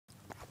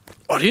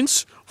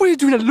Audience, what are you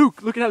doing at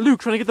Luke? Looking at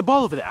Luke, trying to get the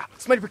ball over there.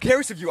 It's mighty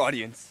precarious of you,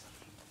 audience.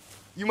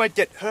 You might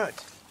get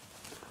hurt.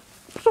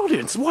 But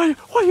audience, why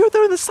are you out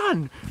there in the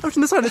sun? Out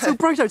in the sun, it's so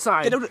bright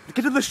outside.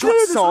 Get to the shot,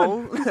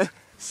 Saul.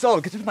 Saul,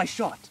 get to my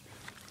shot.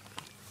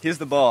 Here's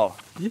the ball.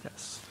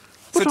 Yes.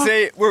 So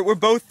today, we're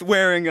both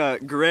wearing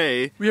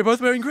gray. We are both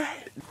wearing gray.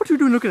 What are you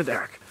doing looking at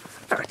Eric?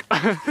 Eric,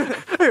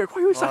 Eric,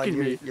 why are you sucking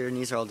me? Your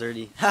knees are all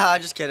dirty. Haha,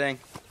 just kidding.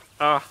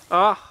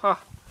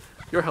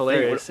 You're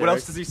hilarious. What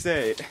else does he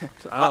say?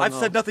 I've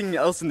said nothing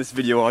else in this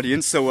video,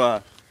 audience,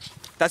 so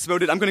that's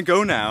about it. I'm gonna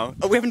go now.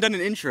 Oh, we haven't done an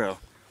intro.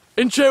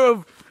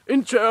 Intro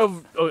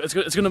of. Oh, it's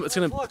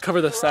gonna cover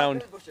the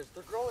sound.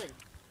 They're growing.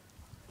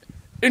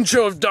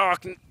 Intro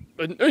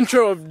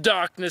of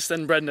darkness,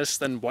 then redness,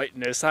 then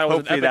whiteness.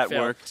 Hopefully that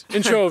worked.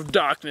 Intro of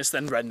darkness,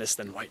 then redness,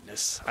 then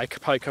whiteness. I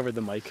probably covered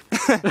the mic.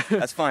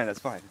 That's fine. That's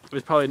fine. It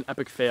was probably an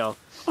epic fail.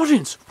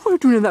 Audience, what are you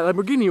doing in that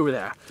Lamborghini over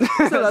there?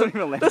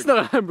 That's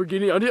not a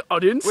Lamborghini.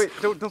 Audience. Wait,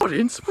 don't.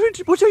 Audience,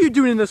 what are you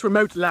doing in this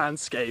remote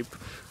landscape?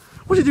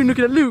 What are you doing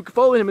looking at Luke,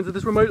 following him into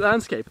this remote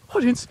landscape?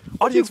 Audience,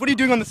 what are you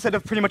doing on the set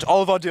of pretty much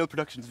all of our Dale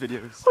Productions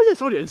videos? Oh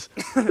yes, audience.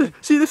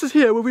 See, this is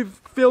here where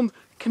we've filmed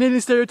Canadian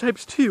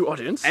Stereotypes 2,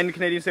 audience. And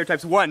Canadian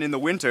Stereotypes 1 in the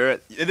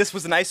winter. This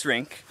was an ice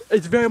rink.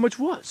 It very much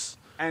was.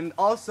 And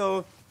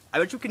also, I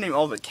bet you can name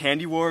all the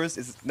Candy Wars.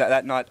 Is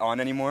that not on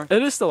anymore?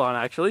 It is still on,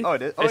 actually. Oh,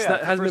 it is? Oh, yeah,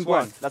 it hasn't been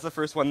blocked. That's the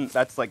first one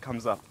that's like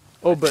comes up.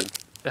 Oh, but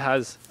it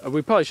has.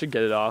 We probably should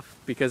get it off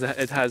because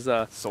it has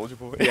Soldier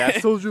Boy. Yeah,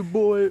 Soldier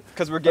Boy.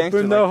 Because we're gangster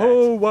up in like the that.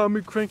 hole while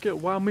we crank it,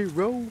 while we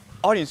roll.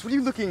 Audience, what are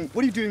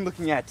you doing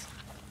looking at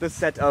the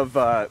set of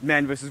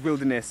Man vs.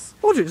 Wilderness?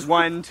 Audience,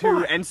 1, 2,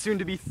 why? and soon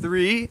to be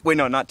 3. Wait,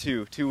 no, not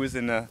 2. 2 was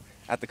in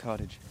at the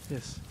cottage.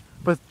 Yes,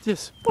 but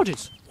yes,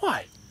 audience,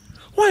 why?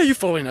 Why are you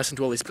following us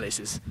into all these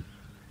places?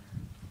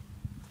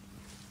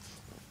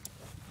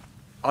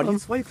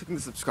 Audience, why are you clicking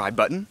the subscribe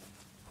button?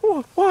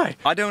 Why?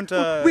 I don't.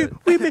 We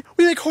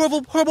make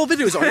horrible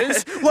videos,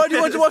 audience. Why do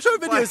you want to watch our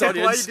videos,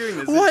 audience? Why are you doing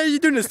this? Why are you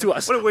doing this to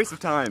us? What a waste of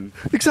time.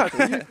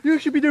 Exactly. You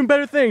should be doing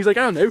better things, like,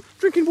 I don't know,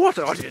 drinking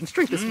water, audience.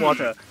 Drink this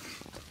water.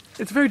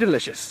 It's very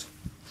delicious.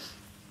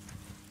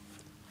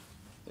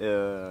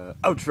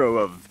 Outro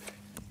of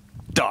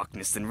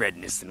darkness and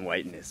redness and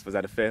whiteness. Was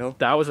that a fail?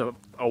 That was a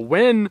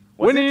win.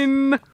 Was Winning.